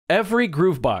Every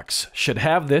Groovebox should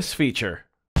have this feature.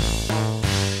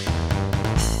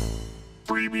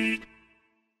 Freebie.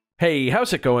 Hey,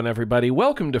 how's it going, everybody?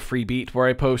 Welcome to Freebeat, where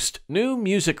I post new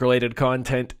music-related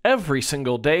content every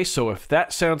single day, so if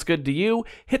that sounds good to you,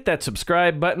 hit that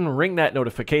subscribe button, ring that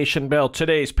notification bell.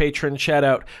 Today's patron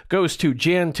shout-out goes to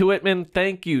Jan Tuitman.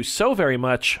 Thank you so very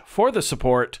much for the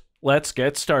support. Let's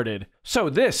get started. So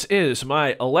this is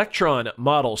my Elektron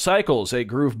Model Cycles, a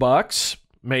Groovebox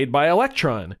made by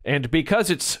Elektron. And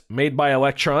because it's made by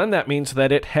Elektron, that means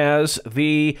that it has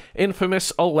the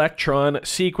infamous Elektron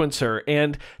sequencer.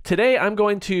 And today I'm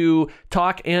going to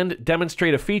talk and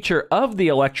demonstrate a feature of the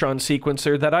Elektron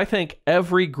sequencer that I think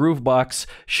every Groovebox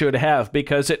should have,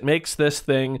 because it makes this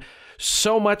thing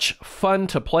so much fun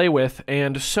to play with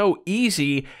and so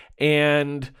easy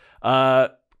and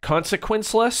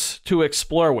consequenceless to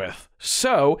explore with.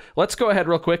 So let's go ahead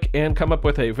real quick and come up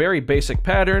with a very basic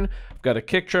pattern. I've got a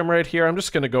kick drum right here. I'm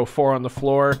just going to go 4 on the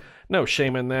floor. No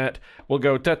shame in that. We'll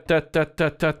go dut dut dut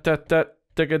dut dut dut dut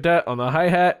dut dut on the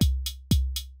hi-hat.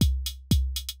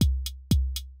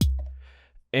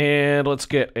 And let's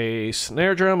get a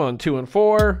snare drum on 2 and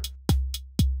 4.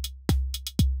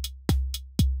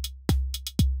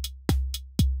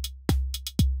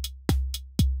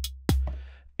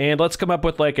 And let's come up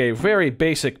with like a very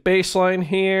basic bass line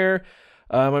here.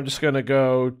 I'm just going to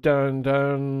go dun,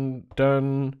 dun,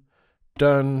 dun,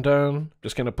 dun, dun.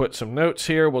 Just going to put some notes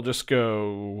here. We'll just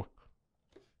go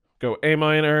A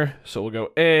minor. So we'll go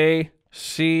A,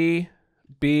 C,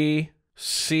 B,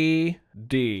 C,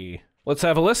 D. Let's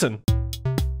have a listen.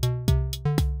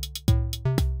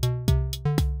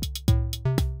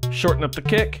 Shorten up the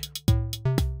kick.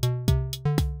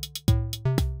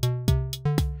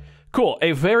 Cool,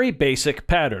 a very basic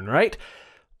pattern, right?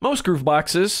 Most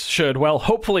Grooveboxes should, well,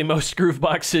 hopefully most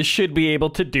Grooveboxes should be able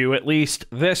to do at least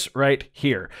this right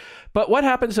here. But what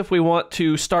happens if we want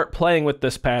to start playing with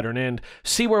this pattern and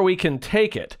see where we can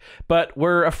take it, but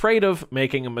we're afraid of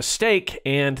making a mistake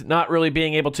and not really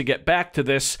being able to get back to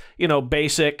this,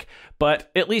 basic,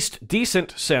 but at least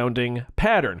decent sounding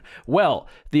pattern? Well,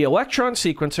 the Elektron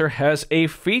sequencer has a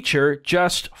feature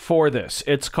just for this.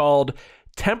 It's called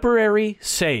temporary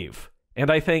save.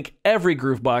 And I think every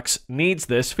Groovebox needs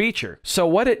this feature. So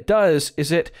what it does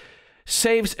is it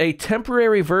saves a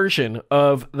temporary version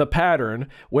of the pattern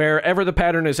wherever the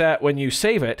pattern is at when you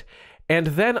save it, and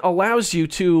then allows you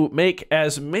to make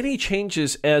as many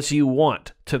changes as you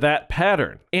want to that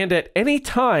pattern. And at any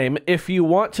time, if you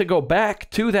want to go back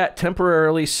to that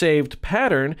temporarily saved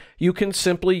pattern, you can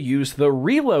simply use the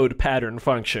reload pattern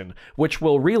function, which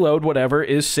will reload whatever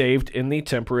is saved in the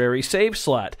temporary save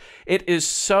slot. It is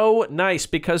so nice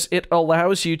because it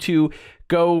allows you to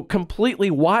go completely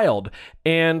wild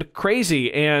and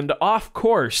crazy and off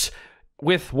course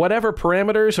with whatever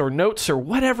parameters or notes or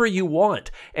whatever you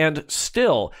want, and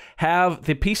still have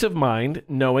the peace of mind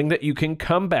knowing that you can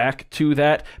come back to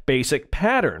that basic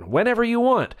pattern whenever you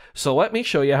want. So let me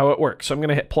show you how it works. So I'm going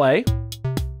to hit play.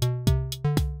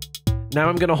 Now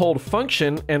I'm going to hold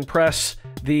function and press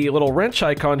the little wrench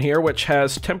icon here, which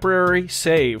has temporary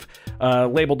save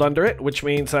labeled under it, which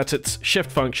means that's its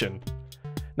shift function.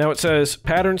 Now it says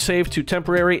pattern save to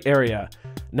temporary area.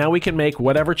 Now we can make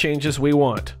whatever changes we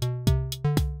want.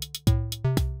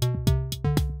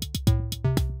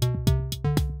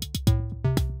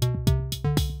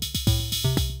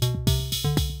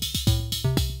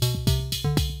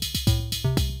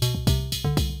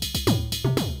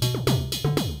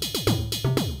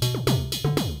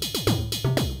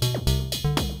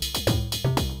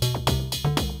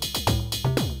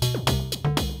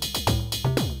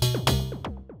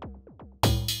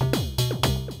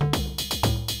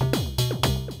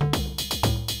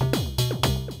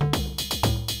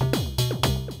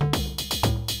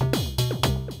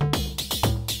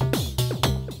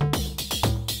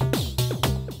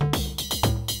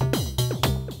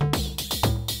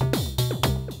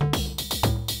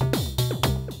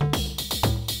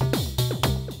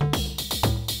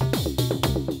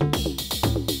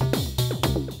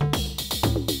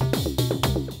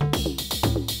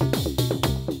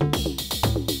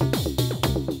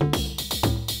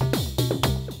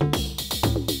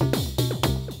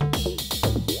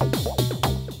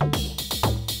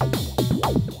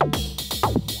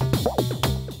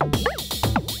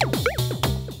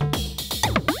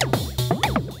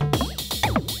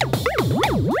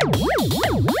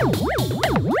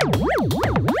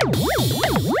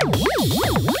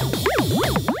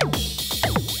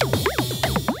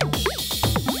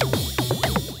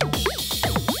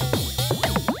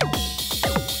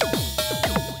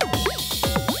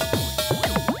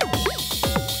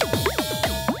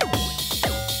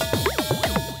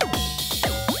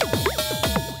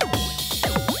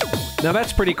 Now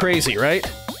that's pretty crazy, right?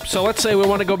 So let's say we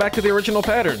want to go back to the original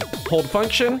pattern. Hold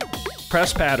function,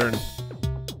 press pattern.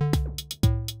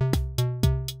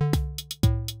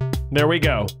 There we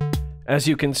go. As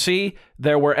you can see,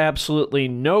 there were absolutely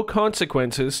no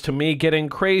consequences to me getting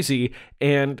crazy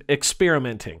and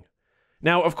experimenting.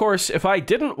 Now, of course, if I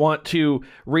didn't want to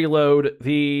reload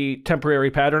the temporary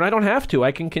pattern, I don't have to.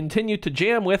 I can continue to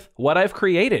jam with what I've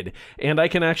created, and I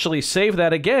can actually save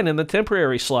that again in the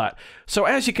temporary slot. So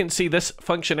as you can see, this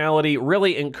functionality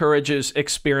really encourages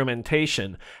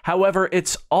experimentation. However,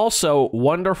 it's also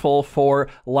wonderful for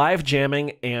live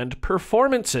jamming and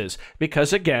performances,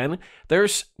 because again,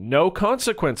 there's no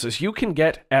consequences. You can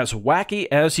get as wacky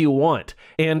as you want,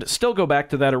 and still go back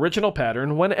to that original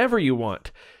pattern whenever you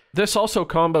want. This also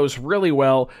combos really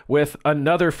well with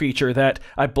another feature that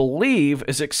I believe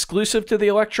is exclusive to the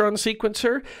Elektron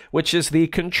sequencer, which is the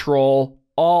Control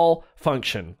All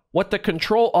function. What the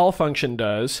Control All function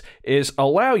does is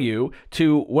allow you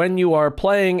to, when you are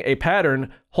playing a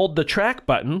pattern, hold the track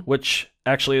button, which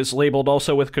actually is labeled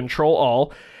also with Control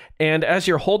All, and as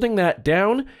you're holding that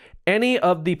down, any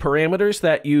of the parameters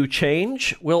that you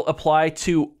change will apply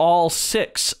to all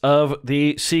 6 of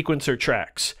the sequencer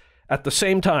tracks at the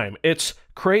same time. It's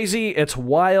crazy, it's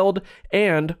wild,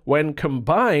 and when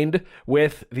combined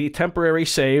with the temporary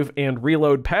save and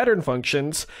reload pattern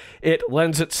functions, it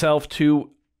lends itself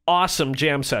to awesome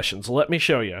jam sessions. Let me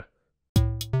show you.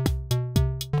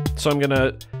 So I'm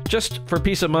gonna, just for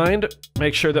peace of mind,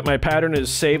 make sure that my pattern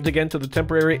is saved again to the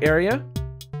temporary area.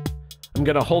 I'm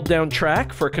gonna hold down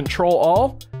track for Control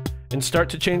All and start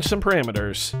to change some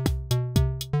parameters.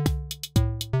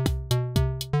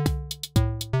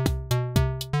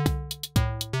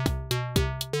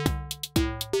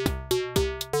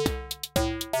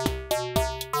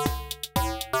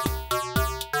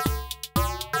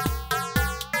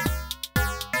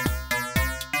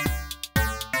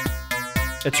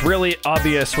 It's really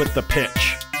obvious with the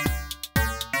pitch.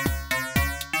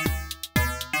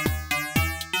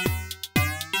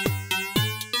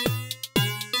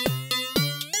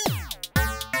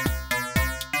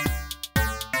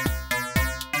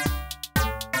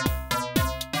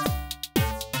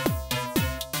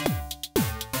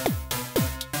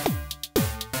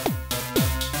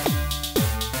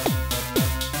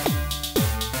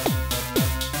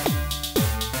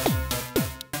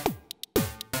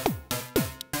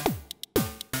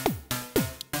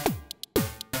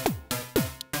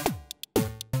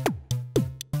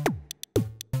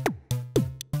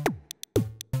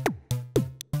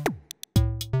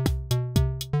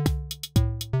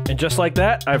 And just like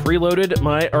that, I've reloaded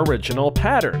my original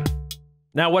pattern.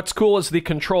 Now what's cool is the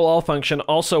Control All function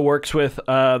also works with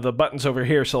the buttons over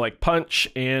here, so like punch,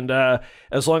 and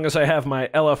as long as I have my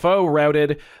LFO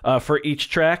routed for each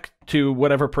track to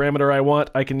whatever parameter I want,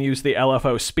 I can use the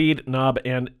LFO speed knob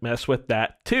and mess with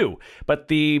that too. But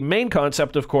the main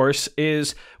concept, of course,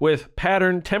 is with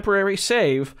pattern temporary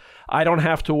save, I don't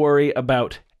have to worry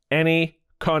about any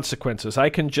consequences. I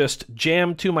can just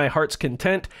jam to my heart's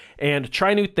content and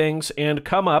try new things and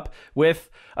come up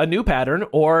with a new pattern,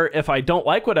 or if I don't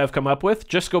like what I've come up with,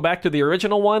 just go back to the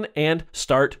original one and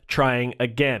start trying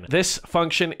again. This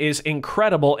function is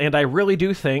incredible, and I really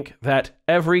do think that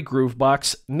every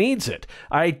Groovebox needs it.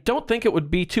 I don't think it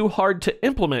would be too hard to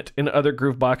implement in other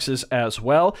Grooveboxes as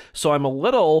well, so I'm a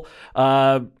little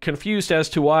confused as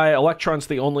to why Elektron's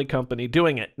the only company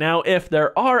doing it. Now, if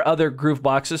there are other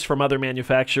Grooveboxes from other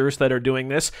manufacturers that are doing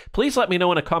this, please let me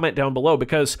know in a comment down below,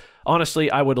 because honestly,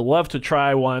 I would love to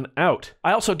try one out.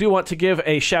 I also do want to give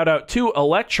a shout out to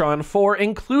Elektron for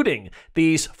including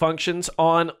these functions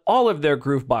on all of their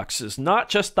Grooveboxes, not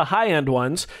just the high-end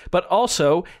ones, but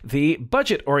also the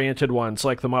budget-oriented ones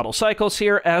like the model cycles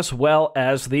here, as well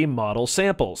as the model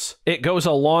samples. It goes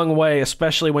a long way,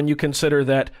 especially when you consider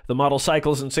that the model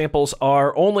cycles and samples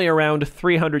are only around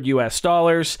 $300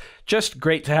 US. Just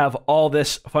great to have all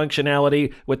this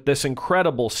functionality with this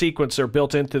incredible sequencer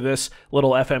built into this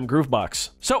little FM Groovebox.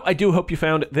 So I do hope you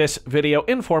found this video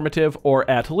informative, or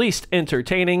at least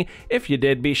entertaining. If you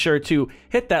did, be sure to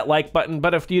hit that like button,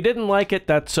 but if you didn't like it,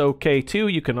 that's okay too.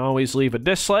 You can always leave a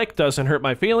dislike, doesn't hurt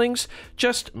my feelings,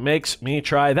 just makes me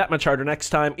try that much harder next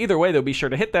time. Either way, though, be sure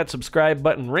to hit that subscribe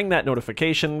button, ring that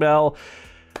notification bell.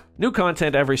 New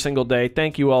content every single day.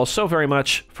 Thank you all so very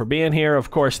much for being here.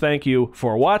 Of course, thank you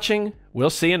for watching. We'll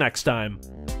see you next time.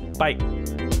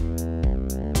 Bye.